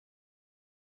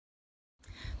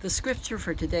The scripture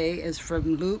for today is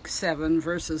from Luke 7,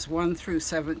 verses 1 through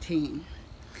 17.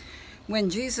 When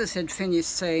Jesus had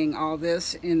finished saying all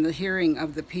this in the hearing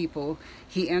of the people,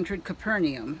 he entered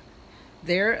Capernaum.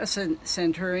 There a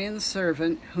centurion's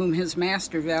servant, whom his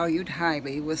master valued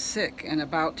highly, was sick and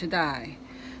about to die.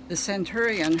 The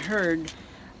centurion heard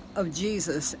of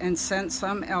Jesus and sent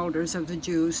some elders of the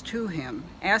Jews to him,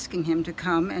 asking him to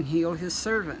come and heal his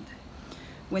servant.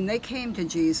 When they came to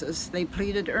Jesus, they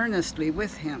pleaded earnestly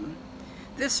with him,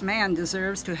 "This man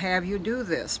deserves to have you do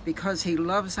this, because he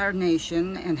loves our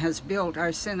nation and has built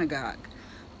our synagogue."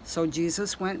 So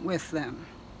Jesus went with them.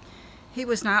 He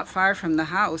was not far from the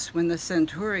house when the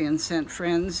centurion sent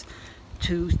friends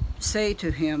to say to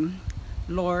him,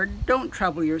 "Lord, don't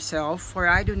trouble yourself, for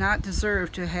I do not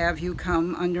deserve to have you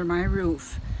come under my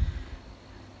roof.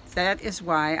 That is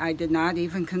why I did not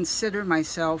even consider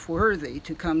myself worthy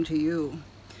to come to you.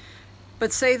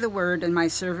 But say the word, and my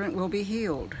servant will be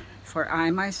healed. For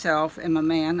I myself am a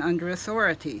man under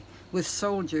authority, with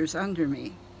soldiers under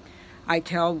me. I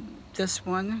tell this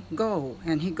one, 'Go,'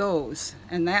 and he goes,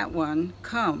 and that one,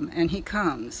 'Come,' and he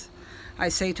comes. I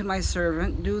say to my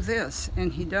servant, 'Do this,'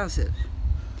 and he does it."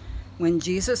 When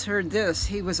Jesus heard this,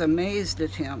 he was amazed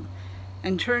at him,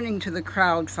 and turning to the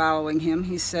crowd following him,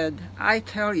 he said, "I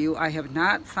tell you, I have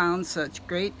not found such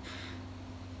great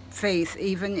faith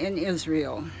even in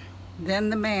Israel."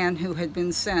 Then the man who had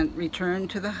been sent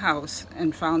returned to the house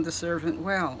and found the servant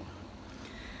well.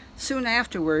 Soon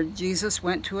afterward, Jesus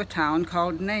went to a town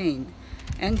called Nain,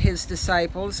 and his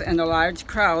disciples and a large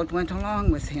crowd went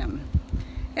along with him.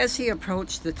 As he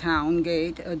approached the town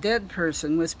gate, a dead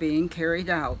person was being carried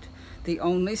out, the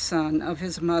only son of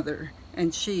his mother,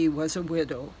 and she was a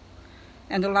widow.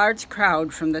 And a large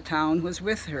crowd from the town was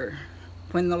with her.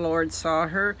 When the Lord saw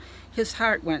her, his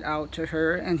heart went out to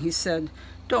her, and he said,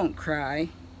 "Don't cry."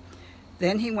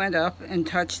 Then he went up and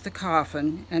touched the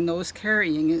coffin, and those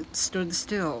carrying it stood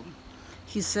still.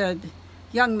 He said,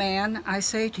 "Young man, I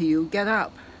say to you, get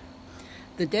up."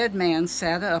 The dead man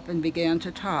sat up and began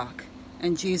to talk,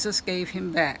 and Jesus gave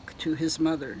him back to his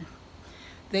mother.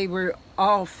 They were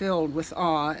all filled with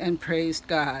awe and praised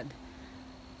God.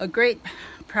 "A great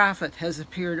prophet has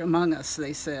appeared among us,"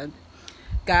 they said.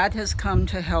 "God has come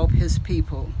to help his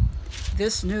people."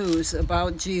 This news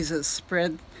about Jesus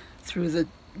spread through the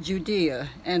Judea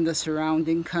and the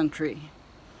surrounding country.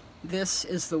 This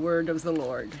is the word of the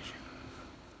Lord.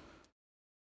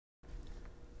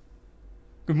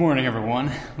 Good morning,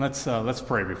 everyone. Let's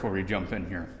pray before we jump in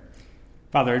here.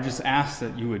 Father, I just ask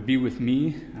that you would be with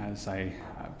me as I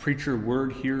preach your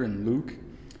word here in Luke.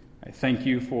 I thank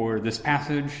you for this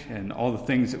passage and all the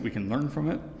things that we can learn from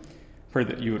it. Pray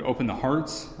that you would open the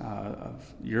hearts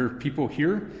of your people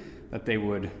here, that they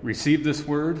would receive this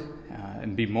word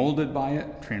and be molded by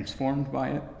it, transformed by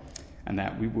it, and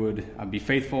that we would be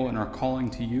faithful in our calling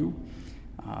to you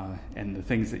and the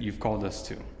things that you've called us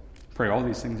to. Pray all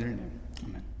these things in your name.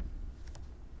 Amen.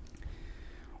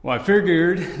 Well, I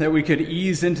figured that we could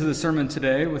ease into the sermon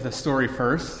today with a story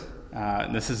first.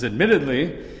 This is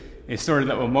admittedly a story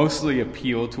that will mostly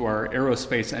appeal to our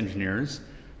aerospace engineers.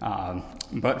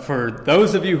 But for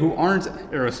those of you who aren't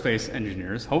aerospace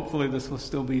engineers, hopefully this will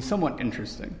still be somewhat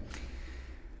interesting.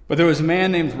 But there was a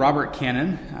man named Robert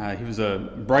Cannon. He was a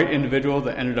bright individual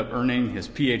that ended up earning his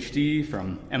PhD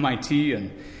from MIT,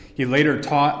 and he later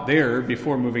taught there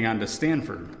before moving on to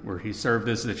Stanford, where he served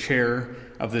as the chair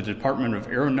of the Department of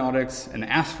Aeronautics and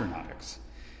Astronautics.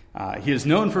 He is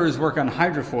known for his work on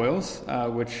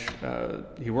hydrofoils, which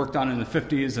he worked on in the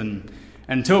 50s, and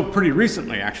until pretty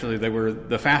recently, actually, they were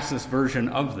the fastest version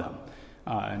of them.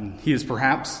 And he is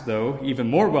perhaps, though, even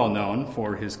more well known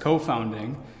for his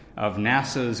co-founding of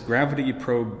NASA's Gravity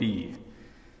Probe B.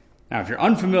 Now, if you're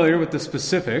unfamiliar with the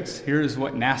specifics, here's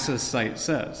what NASA's site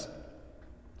says.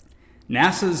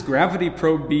 NASA's Gravity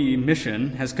Probe B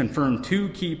mission has confirmed two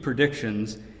key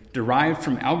predictions derived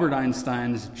from Albert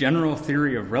Einstein's general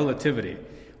theory of relativity,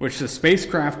 which the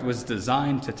spacecraft was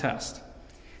designed to test.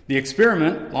 The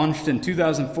experiment, launched in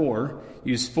 2004,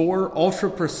 used 4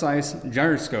 ultra-precise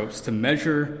gyroscopes to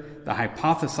measure the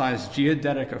hypothesized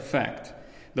geodetic effect,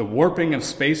 the warping of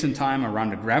space and time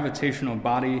around a gravitational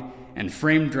body, and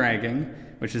frame dragging,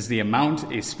 which is the amount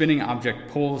a spinning object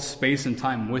pulls space and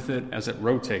time with it as it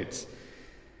rotates.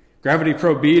 Gravity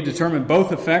Probe B determined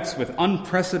both effects with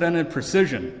unprecedented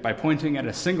precision by pointing at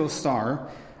a single star,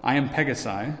 Iam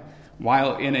Pegasi,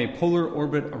 while in a polar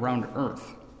orbit around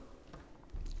Earth.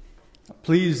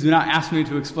 Please do not ask me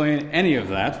to explain any of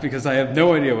that, because I have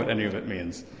no idea what any of it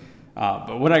means.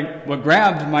 But what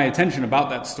grabbed my attention about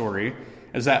that story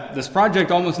is that this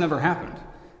project almost never happened.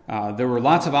 There were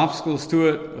lots of obstacles to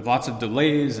it, with lots of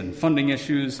delays and funding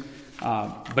issues.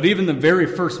 But even the very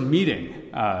first meeting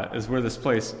is where this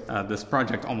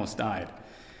project almost died.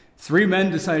 3 men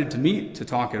decided to meet to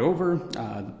talk it over,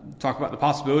 talk about the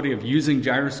possibility of using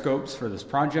gyroscopes for this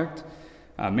project.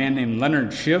 A man named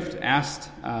Leonard Schiff asked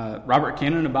Robert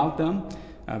Cannon about them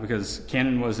because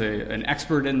Cannon was an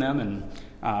expert in them,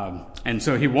 and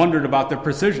so he wondered about their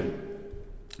precision.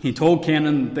 He told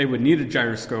Cannon they would need a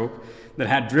gyroscope that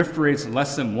had drift rates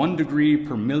less than 1 degree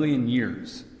per million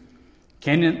years.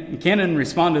 Cannon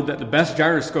responded that the best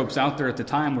gyroscopes out there at the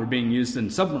time were being used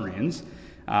in submarines,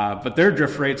 but their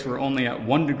drift rates were only at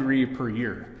 1 degree per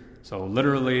year, so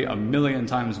literally 1,000,000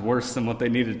 times worse than what they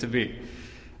needed to be.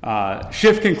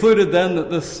 Schiff concluded then that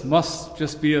this must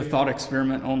just be a thought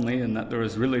experiment only, and that there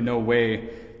was really no way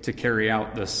to carry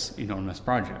out this enormous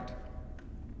project.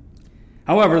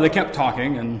 However, they kept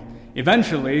talking, and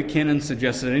eventually Cannon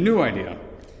suggested a new idea,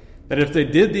 that if they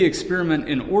did the experiment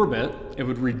in orbit, it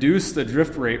would reduce the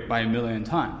drift rate by 1,000,000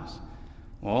 times.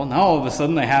 Well, now all of a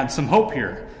sudden they had some hope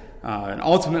here. And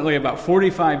ultimately, about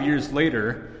 45 years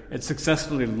later, it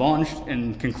successfully launched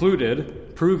and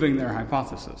concluded, proving their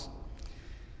hypothesis.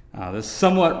 This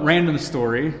somewhat random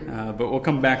story, but we'll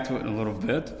come back to it in a little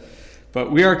bit.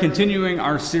 But we are continuing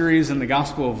our series in the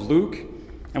Gospel of Luke,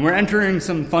 and we're entering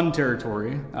some fun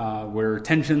territory where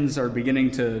tensions are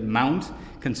beginning to mount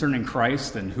concerning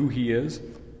Christ and who he is.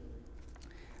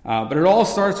 But it all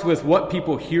starts with what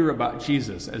people hear about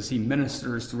Jesus as he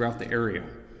ministers throughout the area.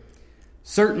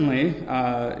 Certainly,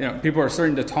 people are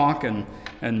starting to talk,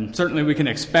 and certainly we can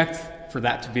expect for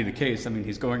that to be the case. I mean,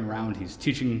 he's going around, he's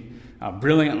teaching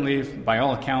brilliantly, by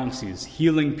all accounts, he's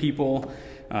healing people.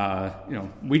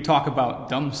 We talk about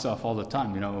dumb stuff all the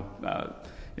time,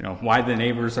 why the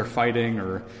neighbors are fighting,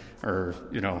 or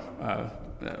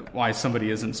why somebody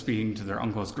isn't speaking to their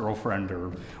uncle's girlfriend,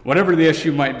 or whatever the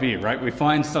issue might be, right? We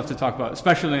find stuff to talk about,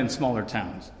 especially in smaller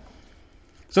towns.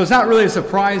 So it's not really a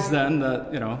surprise then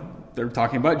that, they're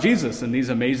talking about Jesus and these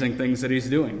amazing things that he's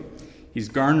doing. He's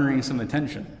garnering some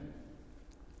attention.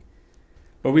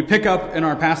 But we pick up in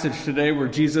our passage today where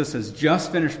Jesus has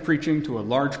just finished preaching to a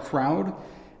large crowd,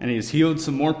 and he has healed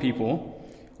some more people.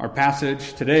 Our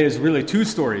passage today is really 2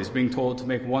 stories being told to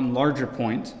make one larger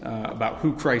point about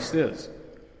who Christ is.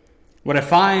 What I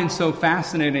find so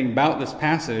fascinating about this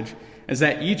passage is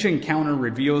that each encounter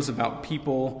reveals about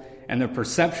people and their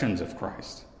perceptions of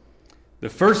Christ. The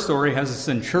first story has a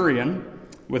centurion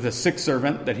with a sick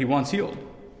servant that he once healed.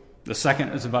 The second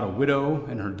is about a widow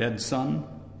and her dead son.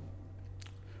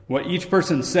 What each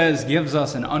person says gives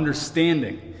us an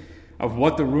understanding of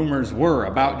what the rumors were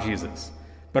about Jesus,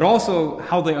 but also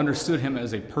how they understood him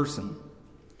as a person.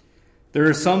 There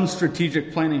is some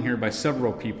strategic planning here by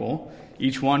several people,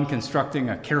 each one constructing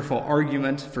a careful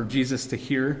argument for Jesus to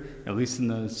hear, at least in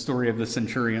the story of the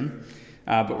centurion.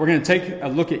 But we're going to take a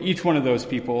look at each one of those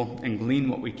people and glean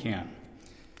what we can.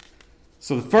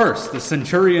 So the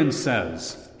centurion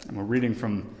says, and we're reading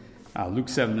from Luke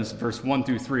 7, this is verse 1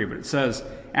 through 3, but it says,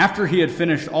 "After he had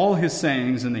finished all his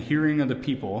sayings in the hearing of the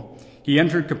people, he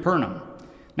entered Capernaum.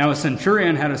 Now a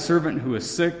centurion had a servant who was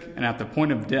sick and at the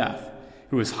point of death,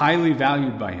 who was highly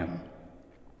valued by him.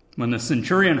 When the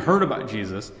centurion heard about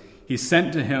Jesus, he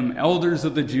sent to him elders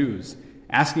of the Jews,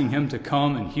 asking him to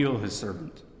come and heal his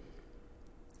servant."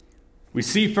 We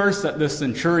see first that this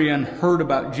centurion heard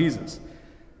about Jesus.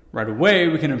 Right away,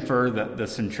 we can infer that the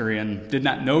centurion did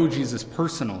not know Jesus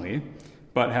personally,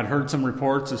 but had heard some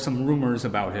reports of some rumors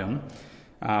about him.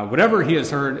 Whatever he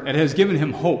has heard, it has given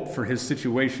him hope for his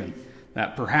situation,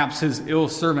 that perhaps his ill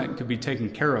servant could be taken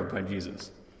care of by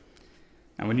Jesus.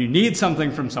 And when you need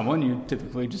something from someone, you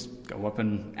typically just go up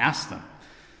and ask them.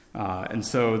 And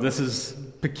so this is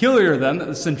peculiar then, that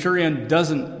the centurion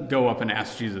doesn't go up and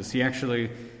ask Jesus. He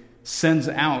actually sends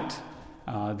out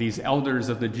these elders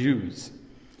of the Jews.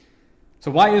 So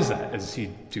why is that? Is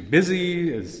he too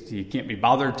busy? He can't be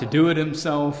bothered to do it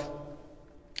himself?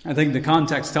 I think the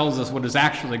context tells us what is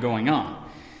actually going on.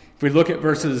 If we look at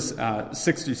verses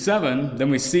 6 through 7,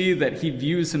 then we see that he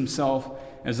views himself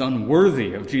as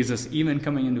unworthy of Jesus even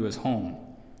coming into his home.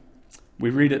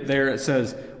 We read it there, it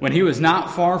says, "When he was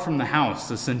not far from the house,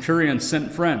 the centurion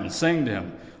sent friends, saying to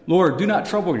him, 'Lord, do not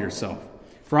trouble yourself,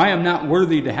 for I am not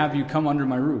worthy to have you come under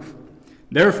my roof.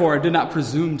 Therefore I did not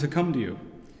presume to come to you.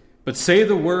 But say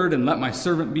the word and let my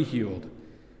servant be healed.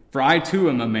 For I too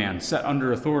am a man set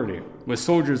under authority, with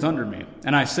soldiers under me.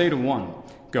 And I say to one,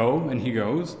 go, and he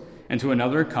goes, and to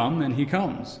another, come, and he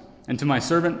comes. And to my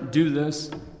servant, do this,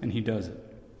 and he does it.'"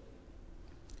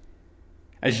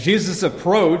 As Jesus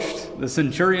approached, the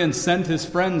centurion sent his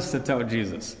friends to tell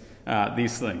Jesus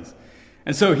these things.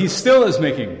 And so he still is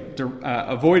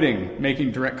avoiding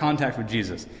making direct contact with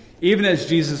Jesus, even as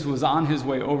Jesus was on his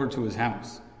way over to his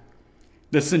house.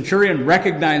 The centurion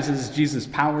recognizes Jesus'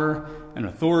 power and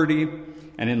authority,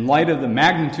 and in light of the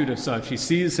magnitude of such, he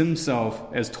sees himself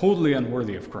as totally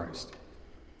unworthy of Christ.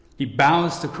 He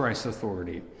bows to Christ's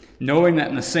authority, knowing that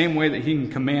in the same way that he can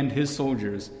command his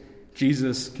soldiers,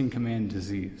 Jesus can command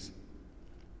disease.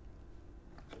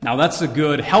 Now that's the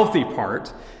good, healthy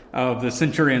part of the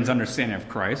centurion's understanding of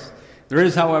Christ. There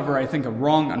is, however, I think, a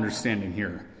wrong understanding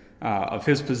here of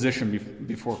his position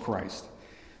before Christ.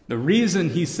 The reason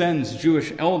he sends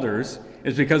Jewish elders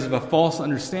is because of a false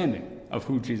understanding of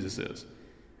who Jesus is.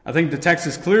 I think the text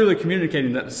is clearly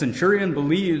communicating that the centurion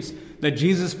believes that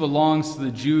Jesus belongs to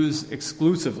the Jews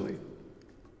exclusively.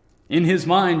 In his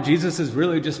mind, Jesus is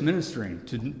really just ministering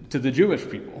to the Jewish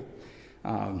people.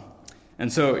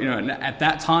 And so, at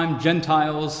that time,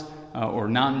 Gentiles or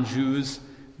non-Jews,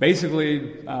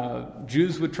 basically,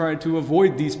 Jews would try to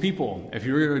avoid these people. If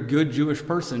you were a good Jewish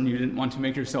person, you didn't want to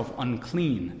make yourself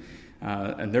unclean,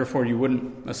 and therefore you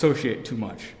wouldn't associate too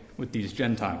much with these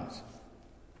Gentiles.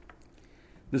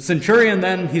 The centurion,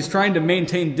 then, he's trying to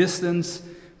maintain distance,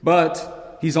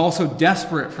 but he's also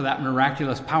desperate for that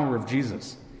miraculous power of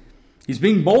Jesus. He's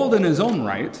being bold in his own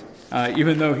right,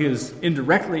 even though he is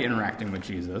indirectly interacting with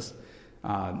Jesus.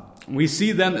 We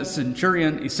see then that the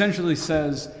centurion essentially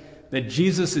says that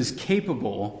Jesus is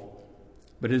capable,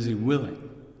 but is he willing?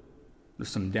 There's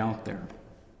some doubt there.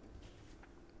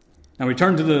 Now we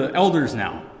turn to the elders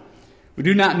now. We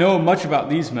do not know much about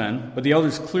these men, but the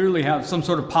elders clearly have some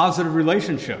sort of positive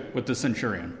relationship with the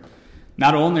centurion.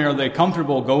 Not only are they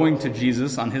comfortable going to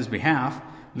Jesus on his behalf,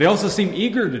 they also seem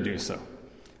eager to do so.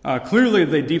 Clearly,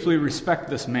 they deeply respect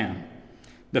this man.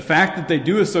 The fact that they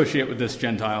do associate with this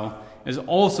Gentile is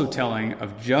also telling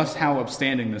of just how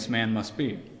upstanding this man must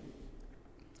be.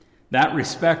 That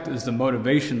respect is the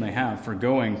motivation they have for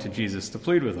going to Jesus to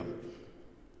plead with him.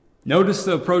 Notice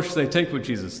the approach they take with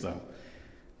Jesus, though.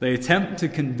 They attempt to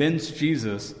convince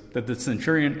Jesus that the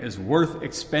centurion is worth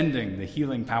expending the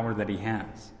healing power that he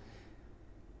has.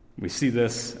 We see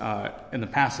this in the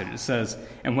passage. It says,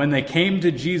 "And when they came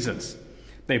to Jesus,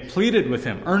 they pleaded with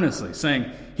him earnestly, saying,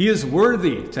 'He is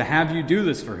worthy to have you do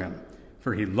this for him,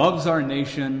 for he loves our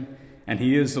nation, and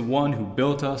he is the one who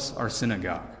built us our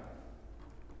synagogue.'"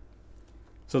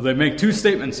 So they make two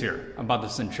statements here about the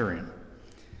centurion.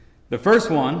 The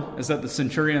first one is that the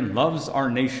centurion loves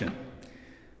our nation.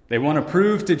 They want to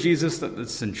prove to Jesus that the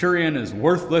centurion is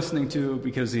worth listening to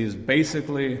because he is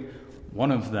basically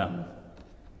one of them.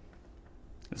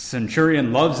 The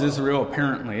centurion loves Israel,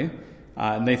 apparently,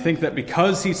 and they think that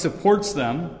because he supports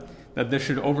them, that this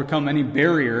should overcome any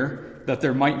barrier that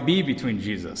there might be between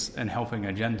Jesus and helping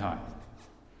a Gentile.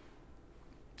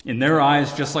 In their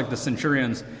eyes, just like the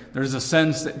centurions, there's a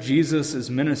sense that Jesus is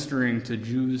ministering to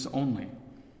Jews only.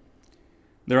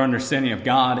 Their understanding of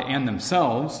God and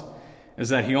themselves is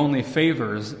that he only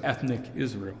favors ethnic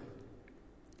Israel.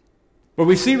 But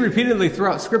we see repeatedly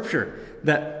throughout Scripture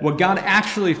that what God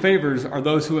actually favors are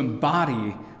those who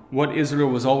embody what Israel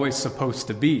was always supposed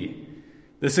to be.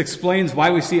 This explains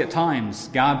why we see at times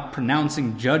God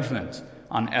pronouncing judgment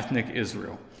on ethnic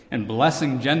Israel and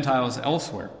blessing Gentiles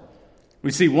elsewhere. We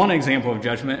see one example of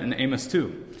judgment in Amos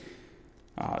 2.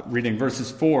 Reading verses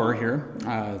 4 here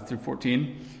through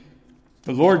 14.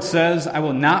 The Lord says, "I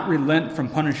will not relent from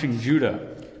punishing Judah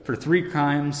for 3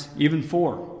 crimes, even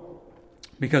 4,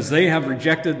 because they have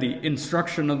rejected the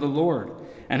instruction of the Lord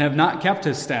and have not kept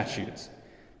his statutes.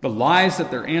 The lies that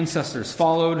their ancestors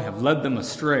followed have led them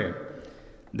astray.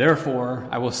 Therefore,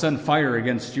 I will send fire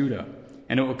against Judah,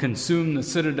 and it will consume the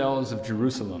citadels of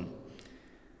Jerusalem."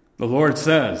 The Lord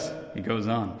says, he goes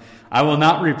on, I will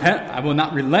not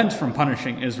relent from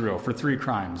punishing Israel for 3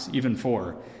 crimes, even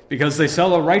 4, because they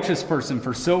sell a righteous person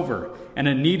for silver and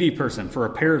a needy person for a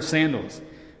pair of sandals.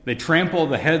 They trample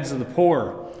the heads of the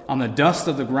poor on the dust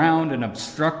of the ground and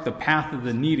obstruct the path of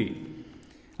the needy.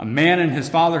 A man and his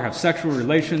father have sexual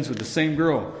relations with the same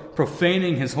girl,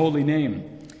 profaning his holy name.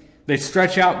 They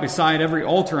stretch out beside every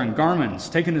altar on garments,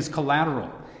 taken as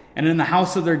collateral, and in the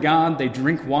house of their God they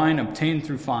drink wine obtained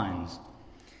through fines.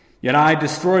 Yet I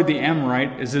destroyed the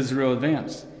Amorite as Israel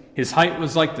advanced. His height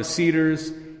was like the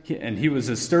cedars, and he was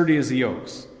as sturdy as the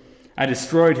oaks. I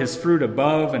destroyed his fruit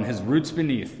above and his roots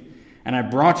beneath, and I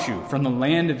brought you from the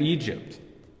land of Egypt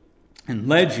and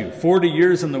led you 40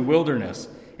 years in the wilderness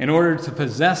in order to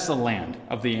possess the land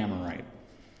of the Amorite.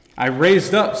 I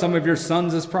raised up some of your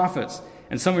sons as prophets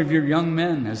and some of your young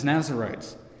men as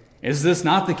Nazirites. Is this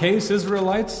not the case,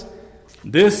 Israelites?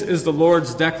 This is the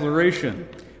Lord's declaration.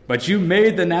 But you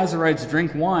made the Nazarites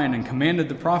drink wine and commanded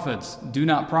the prophets, do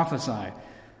not prophesy.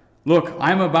 Look,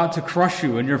 I am about to crush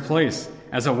you in your place,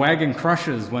 as a wagon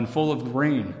crushes when full of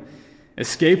grain.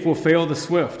 Escape will fail the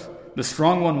swift. The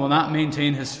strong one will not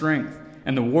maintain his strength,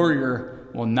 and the warrior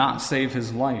will not save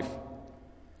his life.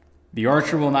 The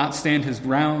archer will not stand his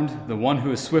ground. The one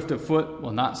who is swift of foot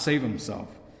will not save himself,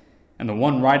 and the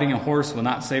one riding a horse will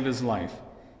not save his life.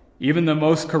 Even the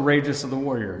most courageous of the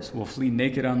warriors will flee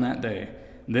naked on that day.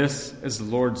 This is the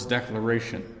Lord's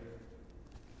declaration.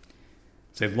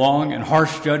 It's a long and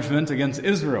harsh judgment against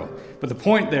Israel. But the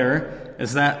point there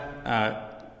is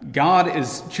that God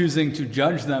is choosing to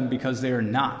judge them because they are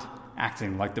not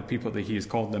acting like the people that he has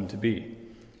called them to be.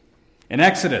 In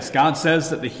Exodus, God says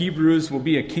that the Hebrews will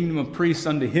be a kingdom of priests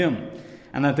unto him,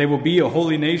 and that they will be a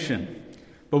holy nation.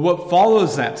 But what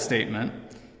follows that statement,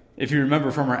 if you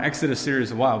remember from our Exodus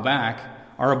series a while back,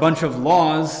 are a bunch of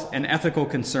laws and ethical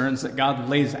concerns that God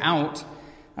lays out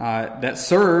that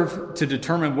serve to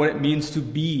determine what it means to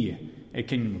be a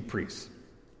kingdom of priests.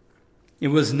 It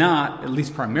was not, at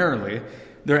least primarily,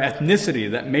 their ethnicity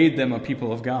that made them a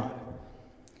people of God.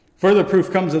 Further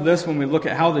proof comes of this when we look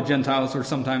at how the Gentiles were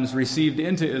sometimes received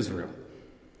into Israel.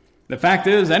 The fact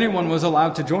is, anyone was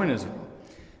allowed to join Israel,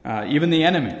 even the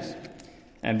enemies.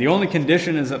 And the only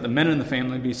condition is that the men in the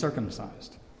family be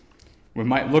circumcised. We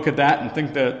might look at that and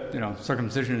think that,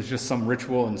 circumcision is just some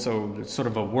ritual, and so it's sort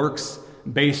of a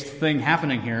works-based thing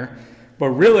happening here. But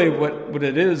really what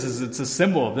it is it's a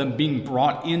symbol of them being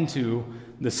brought into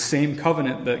the same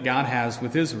covenant that God has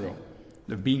with Israel.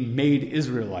 They're being made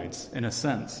Israelites, in a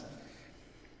sense.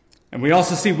 And we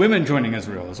also see women joining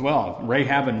Israel as well.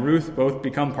 Rahab and Ruth both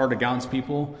become part of God's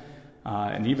people.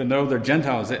 And even though they're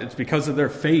Gentiles, it's because of their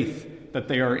faith that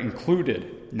they are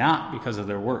included, not because of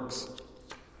their works.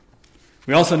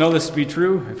 We also know this to be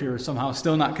true, if you're somehow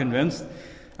still not convinced,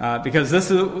 because this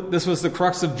was the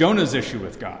crux of Jonah's issue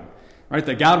with God, right?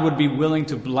 That God would be willing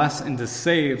to bless and to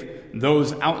save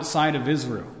those outside of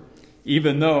Israel,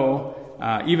 even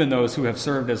those who have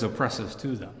served as oppressors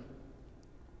to them.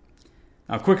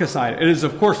 Now, quick aside, it is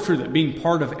of course true that being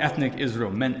part of ethnic Israel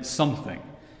meant something.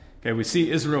 Okay, we see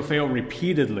Israel fail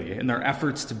repeatedly in their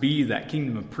efforts to be that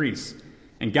kingdom of priests,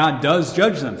 and God does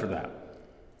judge them for that.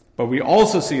 But we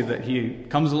also see that he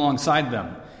comes alongside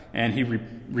them and he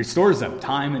restores them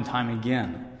time and time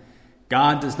again.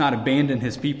 God does not abandon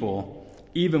his people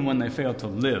even when they fail to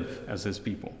live as his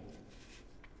people.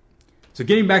 So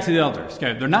getting back to the elders,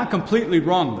 okay, they're not completely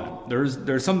wrong then.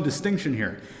 There's some distinction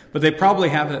here, but they probably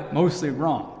have it mostly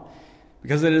wrong,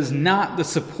 because it is not the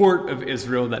support of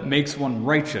Israel that makes one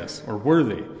righteous or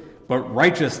worthy, but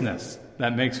righteousness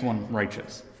that makes one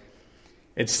righteous.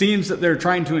 It seems that they're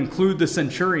trying to include the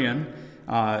centurion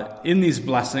in these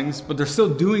blessings, but they're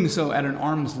still doing so at an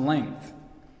arm's length.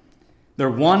 They're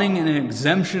wanting an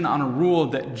exemption on a rule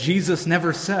that Jesus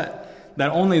never set,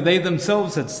 that only they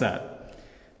themselves had set.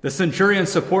 The centurion's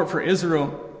support for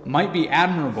Israel might be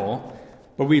admirable,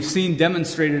 but we've seen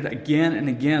demonstrated again and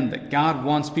again that God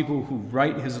wants people who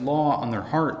write his law on their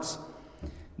hearts.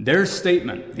 Their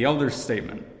statement, the elders'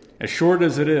 statement, as short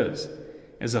as it is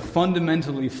a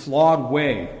fundamentally flawed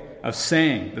way of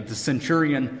saying that the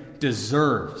centurion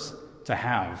deserves to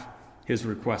have his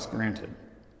request granted.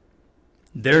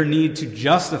 Their need to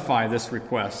justify this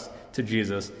request to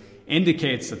Jesus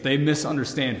indicates that they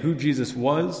misunderstand who Jesus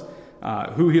was,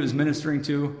 who he was ministering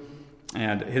to,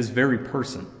 and his very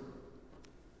person.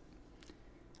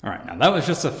 All right, now that was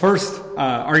just the first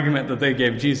argument that they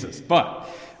gave Jesus. But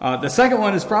the second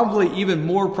one is probably even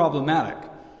more problematic.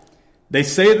 They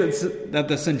say that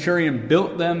the centurion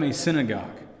built them a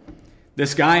synagogue.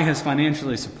 This guy has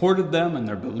financially supported them and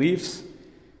their beliefs.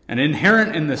 And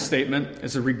inherent in this statement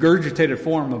is a regurgitated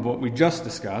form of what we just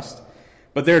discussed.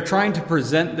 But they're trying to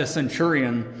present the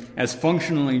centurion as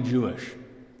functionally Jewish,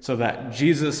 so that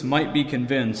Jesus might be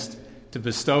convinced to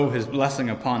bestow his blessing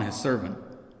upon his servant.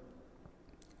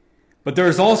 But there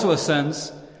is also a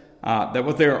sense that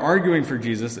what they are arguing for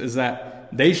Jesus is that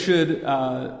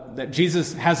that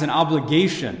Jesus has an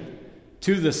obligation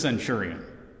to the centurion.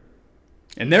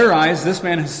 In their eyes, this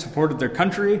man has supported their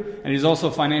country, and he's also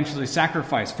financially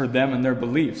sacrificed for them and their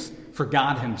beliefs, for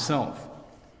God himself.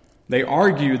 They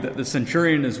argue that the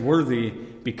centurion is worthy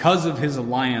because of his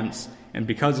alliance and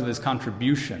because of his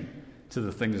contribution to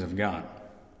the things of God.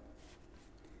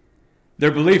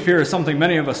 Their belief here is something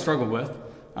many of us struggle with.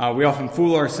 We often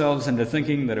fool ourselves into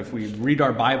thinking that if we read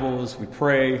our Bibles, we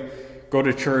pray, go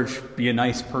to church, be a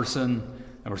nice person,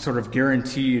 that we're sort of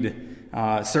guaranteed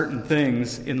certain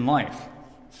things in life.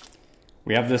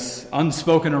 We have this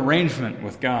unspoken arrangement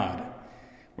with God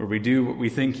where we do what we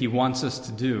think he wants us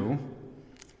to do,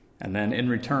 and then in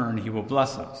return he will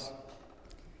bless us.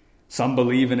 Some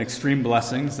believe in extreme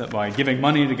blessings, that by giving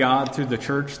money to God through the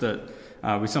church that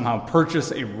we somehow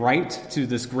purchase a right to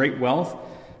this great wealth,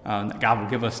 that God will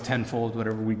give us tenfold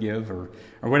whatever we give, or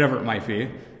whatever it might be.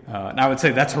 And I would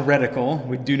say that's heretical.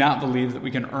 We do not believe that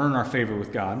we can earn our favor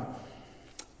with God.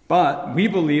 But we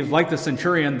believe, like the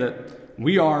centurion, that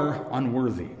we are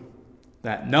unworthy,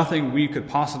 that nothing we could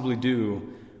possibly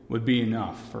do would be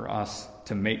enough for us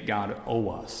to make God owe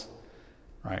us.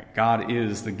 Right? God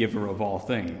is the giver of all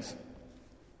things.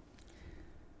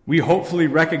 We hopefully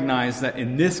recognize that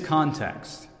in this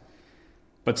context,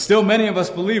 but still many of us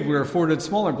believe we're afforded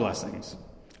smaller blessings.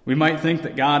 We might think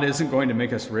that God isn't going to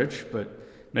make us rich, but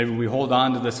maybe we hold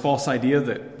on to this false idea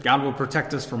that God will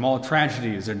protect us from all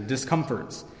tragedies and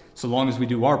discomforts so long as we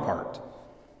do our part.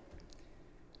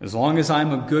 As long as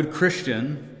I'm a good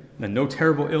Christian, then no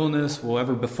terrible illness will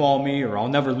ever befall me, or I'll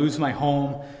never lose my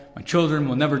home, my children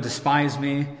will never despise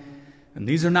me. And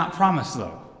these are not promised,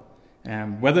 though.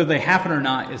 And whether they happen or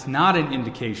not is not an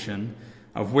indication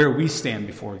of where we stand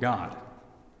before God.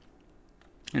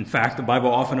 In fact, the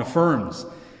Bible often affirms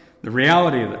the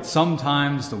reality that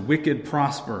sometimes the wicked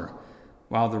prosper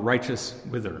while the righteous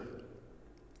wither.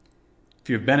 If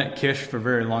you've been at Kish for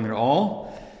very long at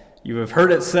all, you have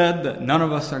heard it said that none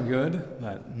of us are good,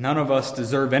 that none of us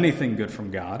deserve anything good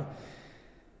from God.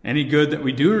 Any good that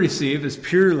we do receive is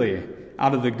purely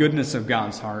out of the goodness of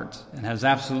God's heart and has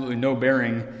absolutely no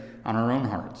bearing on our own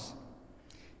hearts.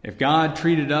 If God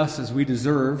treated us as we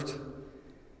deserved,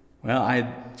 well,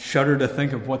 I shudder to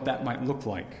think of what that might look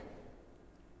like.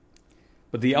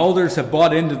 But the elders have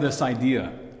bought into this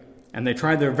idea, and they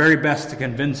tried their very best to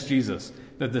convince Jesus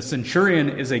that the centurion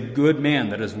is a good man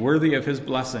that is worthy of his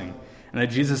blessing, and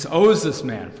that Jesus owes this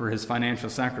man for his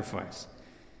financial sacrifice.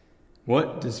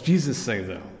 What does Jesus say,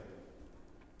 though?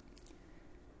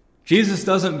 Jesus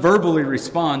doesn't verbally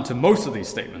respond to most of these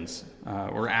statements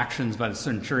or actions by the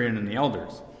centurion and the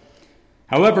elders.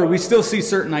 However, we still see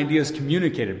certain ideas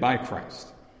communicated by Christ.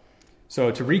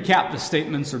 So to recap the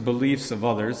statements or beliefs of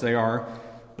others, they are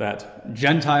that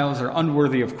Gentiles are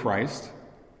unworthy of Christ.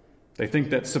 They think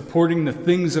that supporting the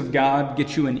things of God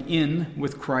gets you an in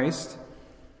with Christ.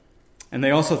 And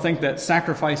they also think that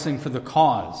sacrificing for the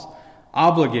cause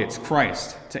obligates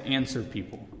Christ to answer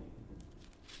people.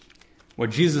 What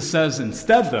Jesus says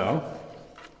instead, though,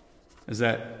 is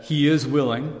that he is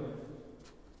willing,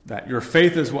 that your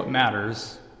faith is what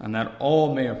matters, and that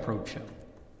all may approach him.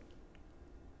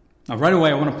 Now, right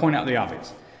away, I want to point out the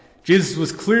obvious. Jesus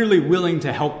was clearly willing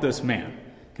to help this man.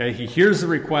 Okay, he hears the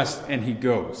request and he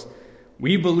goes.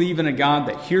 We believe in a God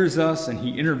that hears us and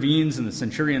he intervenes in the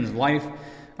centurion's life.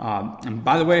 And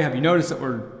by the way, have you noticed that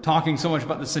we're talking so much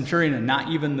about the centurion and not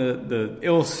even the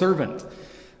ill servant?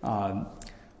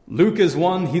 Luke is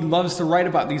one, he loves to write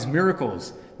about these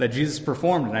miracles that Jesus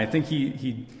performed. And I think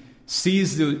he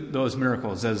sees those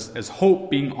miracles as hope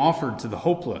being offered to the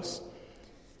hopeless.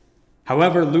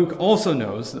 However, Luke also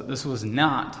knows that this was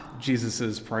not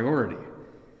Jesus' priority.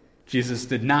 Jesus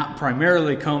did not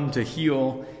primarily come to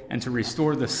heal and to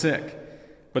restore the sick,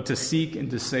 but to seek and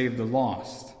to save the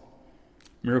lost.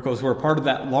 Miracles were a part of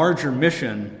that larger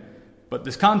mission, but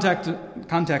this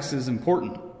context is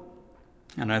important.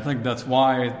 And I think that's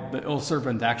why the ill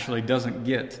servant actually doesn't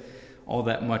get all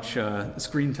that much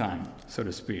screen time, so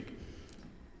to speak.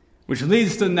 Which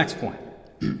leads to the next point.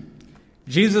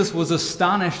 Jesus was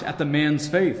astonished at the man's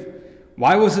faith.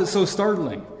 Why was it so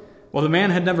startling? Well, the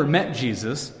man had never met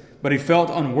Jesus, but he felt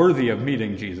unworthy of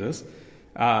meeting Jesus.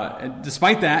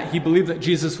 Despite that, he believed that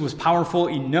Jesus was powerful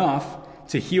enough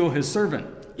to heal his servant,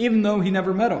 even though he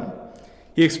never met him.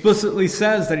 He explicitly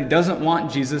says that he doesn't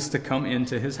want Jesus to come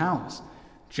into his house.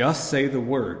 Just say the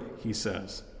word, he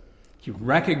says. He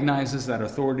recognizes that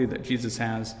authority that Jesus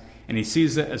has, and he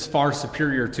sees it as far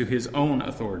superior to his own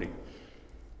authority.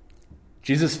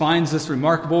 Jesus finds this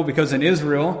remarkable because in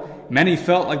Israel, many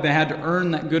felt like they had to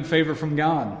earn that good favor from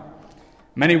God.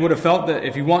 Many would have felt that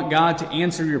if you want God to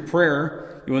answer your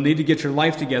prayer, you will need to get your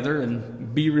life together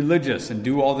and be religious and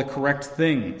do all the correct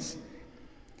things.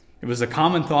 It was a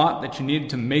common thought that you needed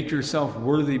to make yourself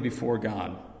worthy before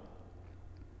God.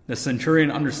 The centurion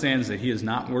understands that he is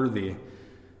not worthy,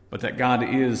 but that God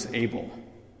is able.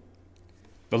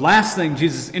 The last thing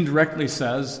Jesus indirectly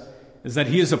says is that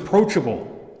he is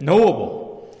approachable,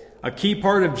 knowable. A key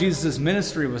part of Jesus'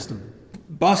 ministry was to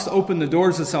bust open the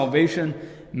doors of salvation,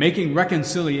 making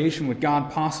reconciliation with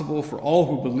God possible for all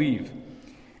who believe.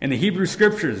 In the Hebrew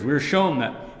Scriptures, we are shown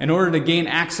that in order to gain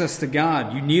access to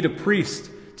God, you need a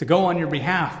priest to go on your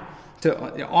behalf,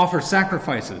 to offer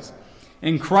sacrifices.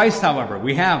 In Christ, however,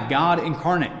 we have God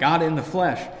incarnate, God in the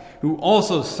flesh, who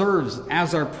also serves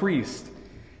as our priest.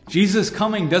 Jesus'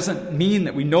 coming doesn't mean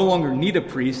that we no longer need a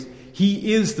priest.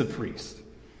 He is the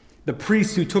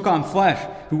priest who took on flesh,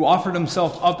 who offered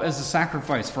himself up as a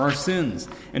sacrifice for our sins,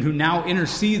 and who now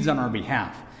intercedes on our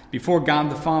behalf before God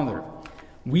the Father.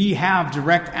 We have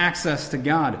direct access to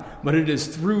God, but it is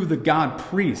through the God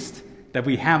priest that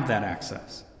we have that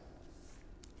access.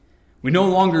 We no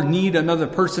longer need another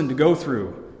person to go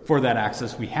through for that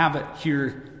access. We have it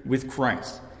here with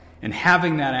Christ. And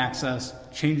having that access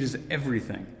changes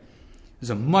everything. There's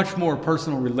a much more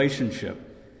personal relationship,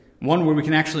 one where we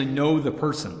can actually know the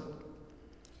person.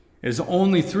 It is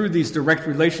only through these direct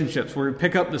relationships where we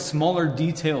pick up the smaller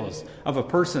details of a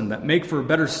person that make for a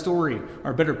better story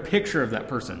or a better picture of that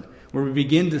person, where we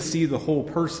begin to see the whole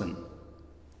person.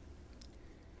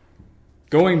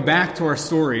 Going back to our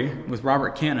story with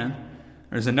Robert Cannon,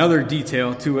 there's another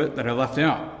detail to it that I left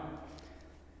out.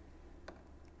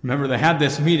 Remember, they had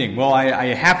this meeting. Well,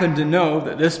 I happen to know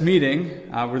that this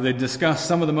meeting, where they discussed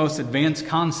some of the most advanced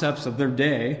concepts of their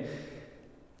day,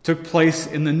 took place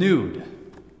in the nude.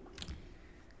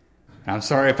 I'm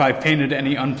sorry if I painted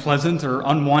any unpleasant or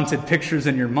unwanted pictures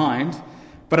in your mind,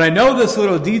 but I know this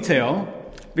little detail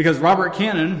because Robert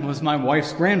Cannon was my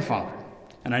wife's grandfather,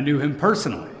 and I knew him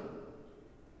personally.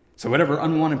 So whatever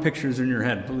unwanted pictures in your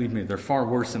head, believe me, they're far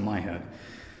worse in my head.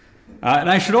 And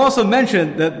I should also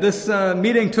mention that this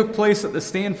meeting took place at the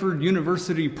Stanford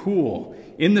University pool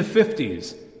in the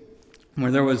 50s,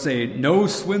 where there was a no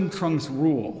swim trunks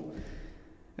rule.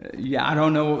 Yeah, I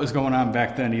don't know what was going on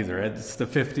back then either. It's the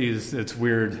 50s, it's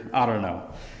weird, I don't know.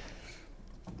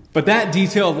 But that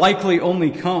detail likely only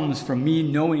comes from me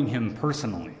knowing him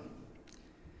personally.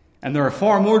 And there are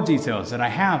far more details that I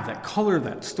have that color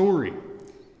that story.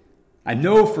 I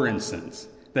know, for instance,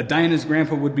 that Diana's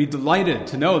grandpa would be delighted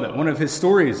to know that one of his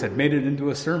stories had made it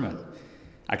into a sermon.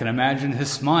 I can imagine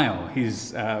his smile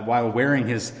while wearing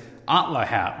his Atla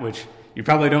hat, which you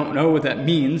probably don't know what that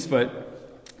means, but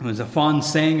it was a fond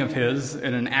saying of his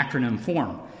in an acronym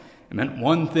form. It meant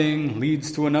one thing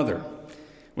leads to another,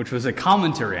 which was a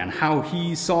commentary on how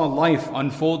he saw life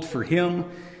unfold for him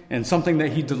and something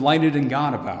that he delighted in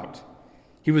God about.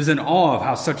 He was in awe of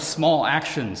how such small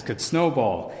actions could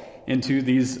snowball into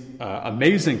these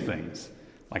amazing things,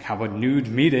 like how a nude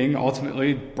meeting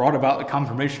ultimately brought about the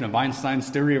confirmation of Einstein's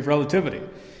theory of relativity.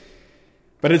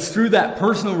 But it's through that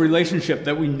personal relationship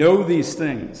that we know these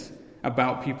things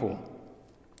about people.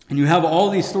 And you have all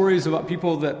these stories about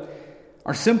people that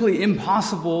are simply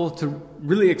impossible to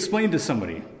really explain to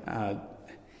somebody.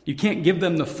 You can't give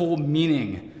them the full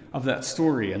meaning of that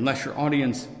story unless your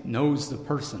audience knows the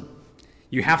person.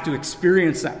 You have to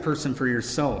experience that person for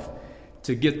yourself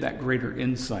to get that greater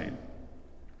insight.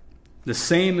 The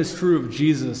same is true of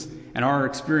Jesus and our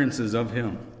experiences of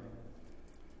him.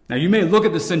 Now, you may look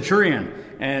at the centurion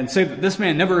and say that this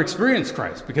man never experienced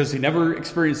Christ because he never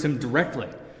experienced him directly.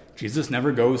 Jesus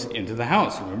never goes into the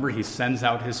house. Remember, he sends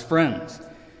out his friends.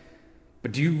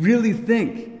 But do you really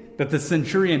think that the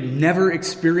centurion never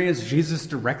experienced Jesus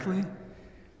directly?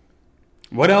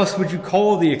 What else would you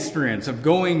call the experience of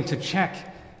going to check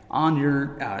on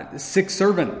your sick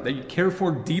servant that you care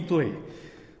for deeply,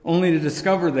 only to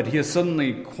discover that he is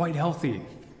suddenly quite healthy,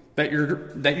 that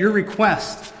your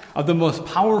request of the most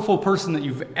powerful person that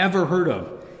you've ever heard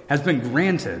of has been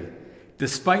granted,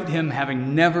 despite him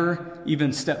having never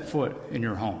even stepped foot in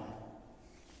your home?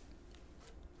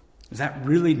 Is that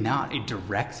really not a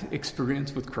direct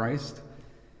experience with Christ?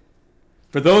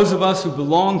 For those of us who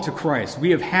belong to Christ,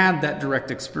 we have had that direct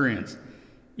experience,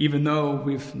 even though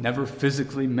we've never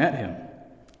physically met him.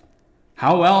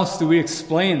 How else do we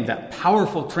explain that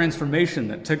powerful transformation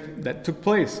that took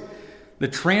place? The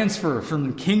transfer from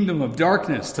the kingdom of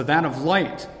darkness to that of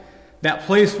light, that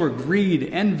place where greed,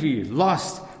 envy,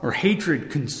 lust, or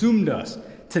hatred consumed us,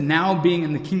 to now being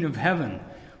in the kingdom of heaven,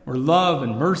 where love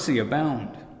and mercy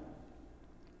abound.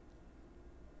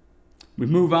 We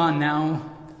move on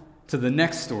now to the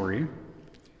next story,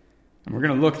 and we're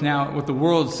going to look now at what the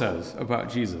world says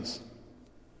about Jesus.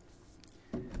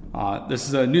 This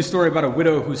is a new story about a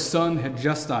widow whose son had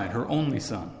just died, her only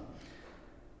son.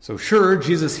 So sure,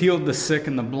 Jesus healed the sick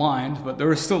and the blind, but there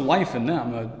was still life in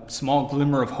them, a small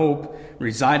glimmer of hope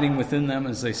residing within them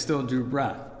as they still drew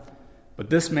breath. But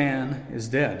this man is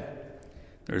dead.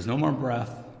 There is no more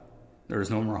breath. There is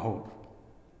no more hope.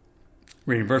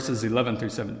 Reading verses 11 through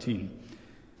 17.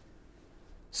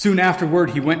 Soon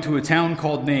afterward, he went to a town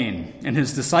called Nain, and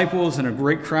his disciples and a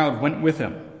great crowd went with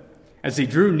him. As he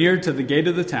drew near to the gate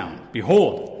of the town,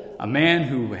 behold, a man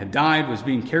who had died was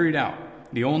being carried out,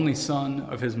 the only son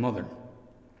of his mother.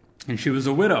 And she was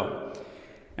a widow,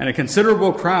 and a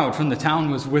considerable crowd from the town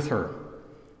was with her.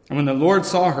 And when the Lord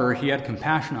saw her, he had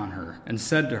compassion on her and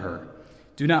said to her,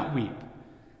 "Do not weep."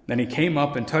 Then he came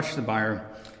up and touched the bier,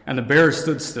 and the bearer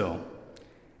stood still.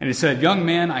 And he said, "Young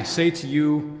man, I say to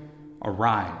you,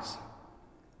 arise."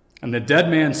 And the dead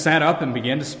man sat up and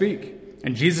began to speak,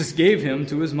 and Jesus gave him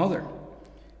to his mother.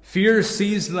 Fear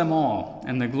seized them all,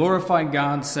 and they glorified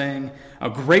God, saying, "A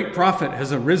great prophet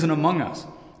has arisen among us,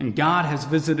 and God has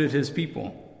visited his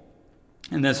people."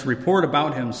 And this report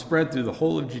about him spread through the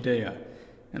whole of Judea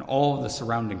and all of the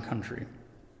surrounding country.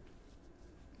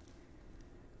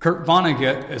 Kurt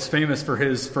Vonnegut is famous for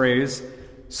his phrase,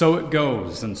 "So it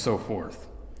goes," and so forth,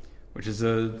 which is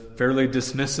a fairly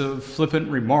dismissive, flippant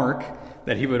remark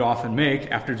that he would often make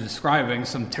after describing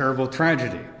some terrible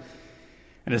tragedy.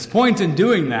 And his point in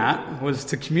doing that was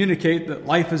to communicate that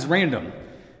life is random,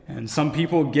 and some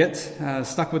people get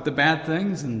stuck with the bad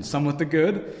things and some with the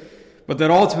good, but that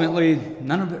ultimately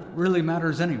none of it really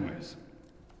matters anyways.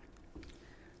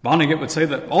 Vonnegut would say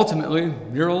that ultimately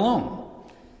you're alone.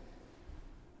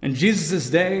 In Jesus'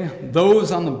 day,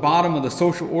 those on the bottom of the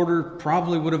social order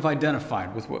probably would have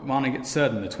identified with what Vonnegut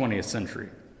said in the 20th century.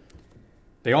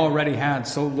 They already had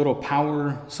so little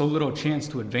power, so little chance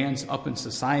to advance up in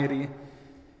society.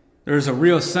 There is a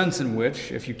real sense in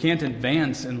which, if you can't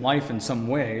advance in life in some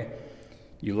way,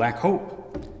 you lack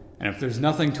hope. And if there's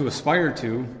nothing to aspire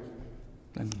to,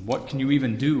 then what can you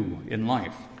even do in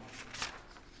life?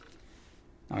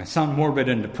 Now, I sound morbid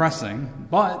and depressing,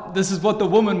 but this is what the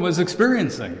woman was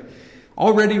experiencing.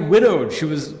 Already widowed, she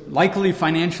was likely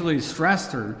financially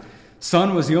stressed. Her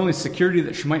son was the only security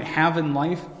that she might have in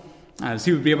life, as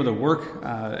he would be able to work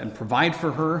and provide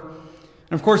for her.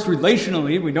 And of course,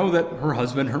 relationally, we know that her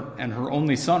husband and her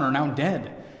only son are now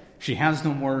dead. She has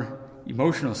no more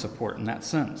emotional support in that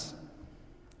sense.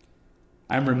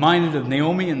 I'm reminded of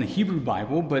Naomi in the Hebrew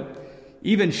Bible, but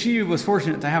even she was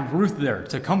fortunate to have Ruth there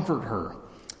to comfort her,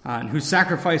 and who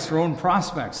sacrificed her own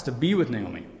prospects to be with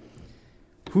Naomi.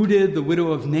 Who did the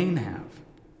widow of Nain have?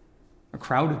 A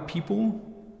crowd of people?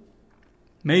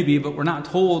 Maybe, but we're not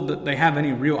told that they have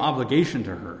any real obligation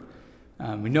to her.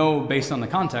 We know, based on the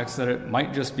context, that it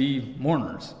might just be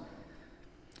mourners.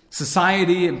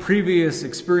 Society and previous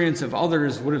experience of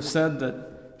others would have said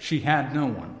that she had no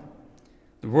one.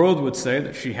 The world would say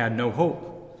that she had no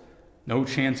hope, no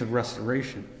chance of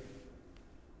restoration.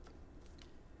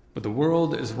 But the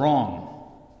world is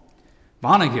wrong.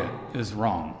 Vonnegut is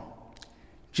wrong.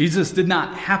 Jesus did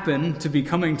not happen to be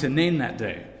coming to Nain that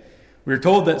day. We are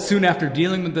told that soon after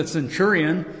dealing with the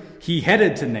centurion, he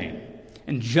headed to Nain.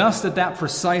 And just at that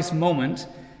precise moment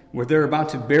where they're about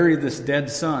to bury this dead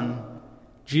son,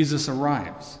 Jesus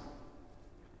arrives.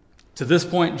 To this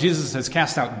point, Jesus has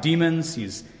cast out demons,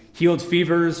 he's healed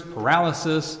fevers,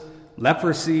 paralysis,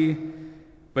 leprosy,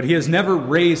 but he has never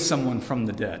raised someone from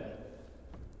the dead.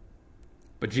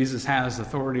 But Jesus has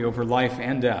authority over life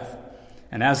and death.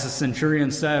 And as the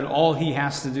centurion said, all he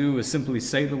has to do is simply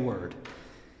say the word,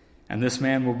 and this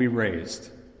man will be raised.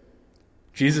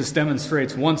 Jesus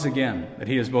demonstrates once again that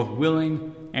he is both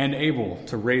willing and able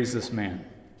to raise this man.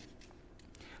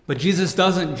 But Jesus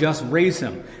doesn't just raise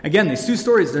him. Again, these two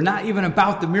stories, they're not even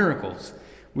about the miracles.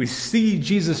 We see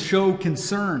Jesus show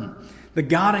concern. The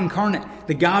God incarnate,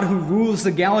 the God who rules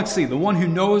the galaxy, the one who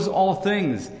knows all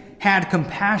things, had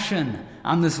compassion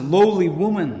on this lowly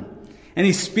woman. And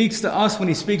he speaks to us when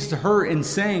he speaks to her in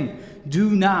saying,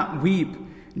 "Do not weep."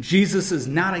 Jesus is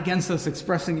not against us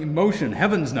expressing emotion.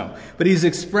 Heavens no. But he's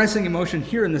expressing emotion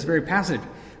here in this very passage.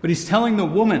 But he's telling the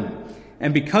woman,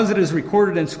 and because it is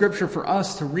recorded in Scripture for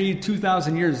us to read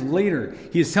 2,000 years later,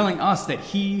 he is telling us that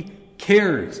he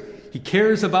cares. He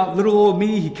cares about little old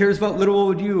me. He cares about little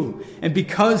old you. And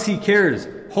because he cares,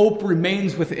 hope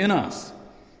remains within us.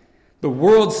 The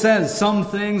world says some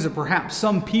things, or perhaps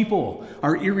some people,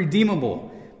 are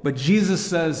irredeemable. But Jesus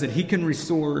says that he can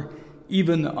restore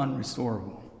even the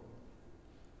unrestorable.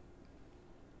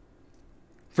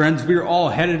 Friends, we are all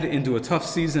headed into a tough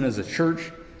season as a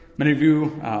church. Many of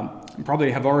you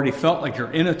probably have already felt like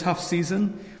you're in a tough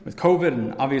season with COVID,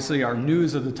 and obviously our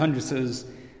news of the Tunduses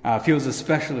feels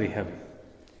especially heavy.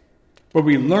 But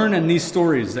we learn in these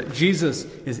stories that Jesus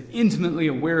is intimately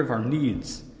aware of our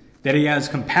needs, that he has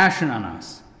compassion on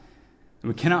us.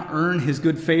 And we cannot earn his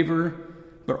good favor,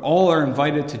 but all are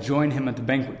invited to join him at the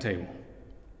banquet table.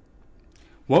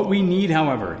 What we need,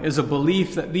 however, is a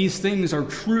belief that these things are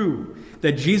true,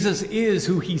 that Jesus is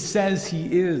who he says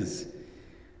he is.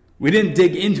 We didn't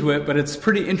dig into it, but it's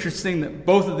pretty interesting that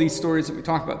both of these stories that we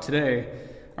talk about today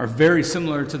are very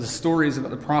similar to the stories about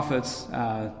the prophets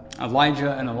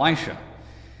Elijah and Elisha.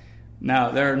 Now,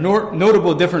 there are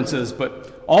notable differences,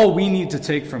 but all we need to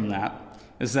take from that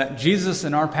is that Jesus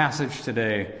in our passage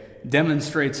today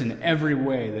demonstrates in every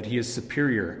way that he is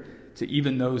superior to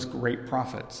even those great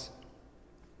prophets.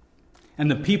 And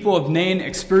the people of Nain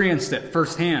experienced it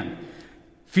firsthand.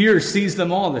 Fear seized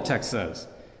them all, the text says.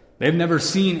 They've never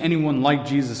seen anyone like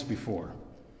Jesus before.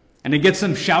 And it gets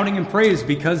them shouting in praise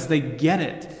because they get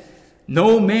it.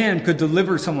 No man could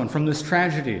deliver someone from this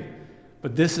tragedy,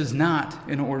 but this is not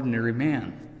an ordinary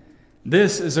man.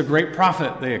 This is a great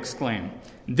prophet, they exclaim.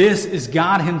 This is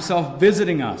God himself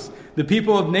visiting us. The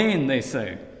people of Nain, they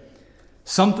say.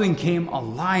 Something came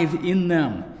alive in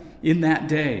them in that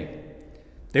day.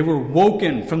 They were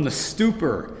woken from the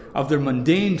stupor of their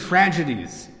mundane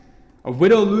tragedies. A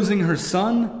widow losing her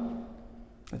son?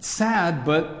 That's sad,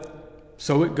 but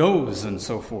so it goes, and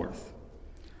so forth.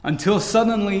 Until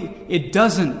suddenly, it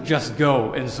doesn't just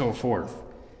go, and so forth.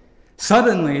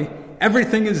 Suddenly,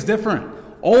 everything is different.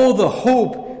 All the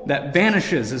hope that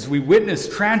vanishes as we witness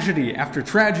tragedy after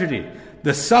tragedy,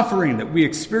 the suffering that we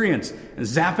experience,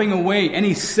 zapping away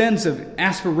any sense of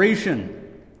aspiration,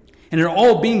 and it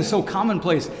all being so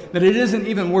commonplace that it isn't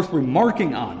even worth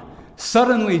remarking on.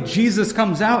 Suddenly, Jesus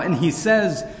comes out and he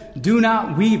says, "Do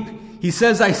not weep." He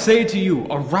says, "I say to you,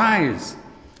 arise."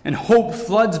 And hope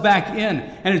floods back in,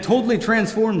 and it totally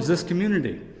transforms this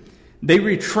community. They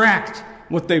retract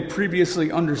what they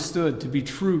previously understood to be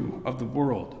true of the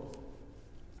world.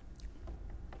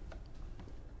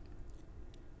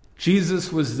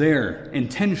 Jesus was there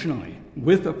intentionally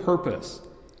with a purpose,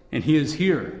 and he is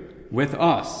here with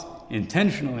us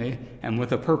intentionally and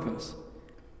with a purpose.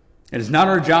 It is not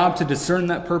our job to discern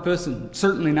that purpose, and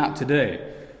certainly not today.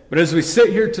 But as we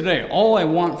sit here today, all I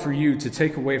want for you to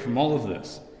take away from all of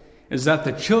this is that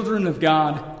the children of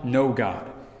God know God,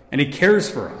 and he cares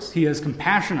for us. He has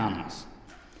compassion on us.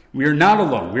 We are not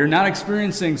alone. We are not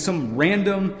experiencing some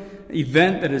random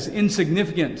event that is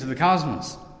insignificant to the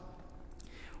cosmos.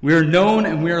 We are known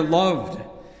and we are loved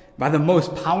by the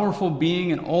most powerful being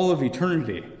in all of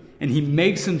eternity, and he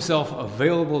makes himself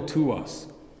available to us.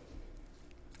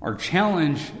 Our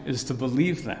challenge is to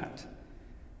believe that.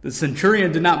 The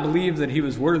centurion did not believe that he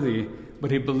was worthy,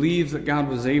 but he believed that God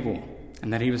was able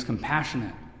and that he was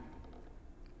compassionate.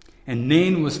 And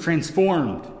Nain was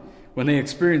transformed when they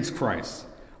experienced Christ,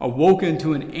 awoken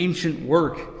to an ancient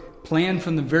work planned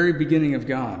from the very beginning of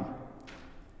God.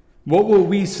 What will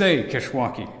we say,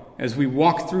 Kishwaukee, as we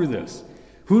walk through this?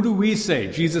 Who do we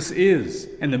say Jesus is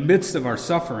in the midst of our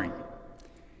suffering?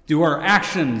 Do our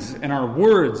actions and our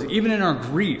words, even in our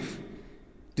grief,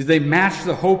 do they match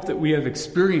the hope that we have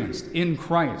experienced in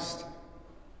Christ?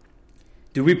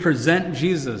 Do we present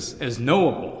Jesus as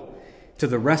knowable to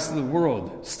the rest of the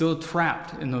world, still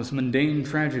trapped in those mundane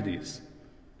tragedies?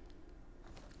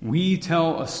 We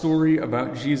tell a story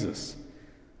about Jesus,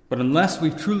 but unless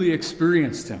we've truly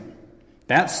experienced him,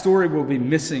 that story will be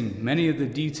missing many of the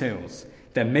details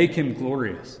that make him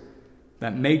glorious,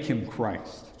 that make him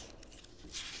Christ.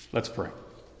 Let's pray.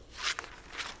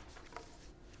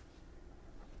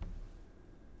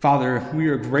 Father, we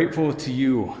are grateful to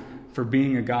you for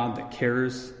being a God that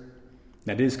cares,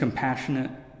 that is compassionate,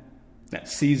 that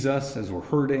sees us as we're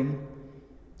hurting,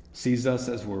 sees us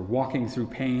as we're walking through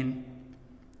pain.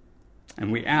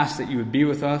 And we ask that you would be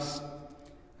with us,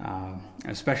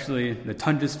 especially the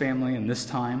Tunges family in this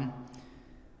time.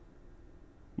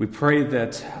 We pray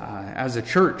that as a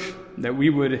church, that we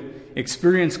would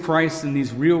experience Christ in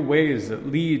these real ways that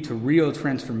lead to real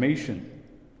transformation.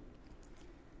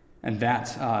 And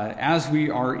that as we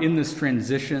are in this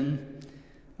transition,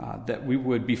 that we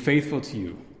would be faithful to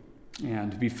you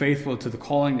and be faithful to the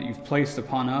calling that you've placed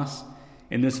upon us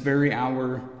in this very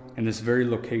hour and this very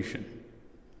location.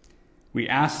 We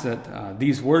ask that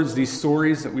these words, these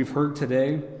stories that we've heard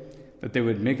today, that they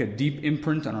would make a deep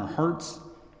imprint on our hearts,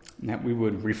 and that we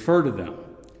would refer to them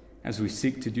as we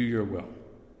seek to do your will.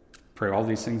 Pray all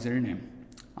these things in your name.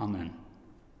 Amen.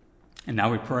 And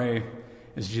now we pray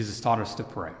as Jesus taught us to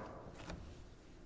pray.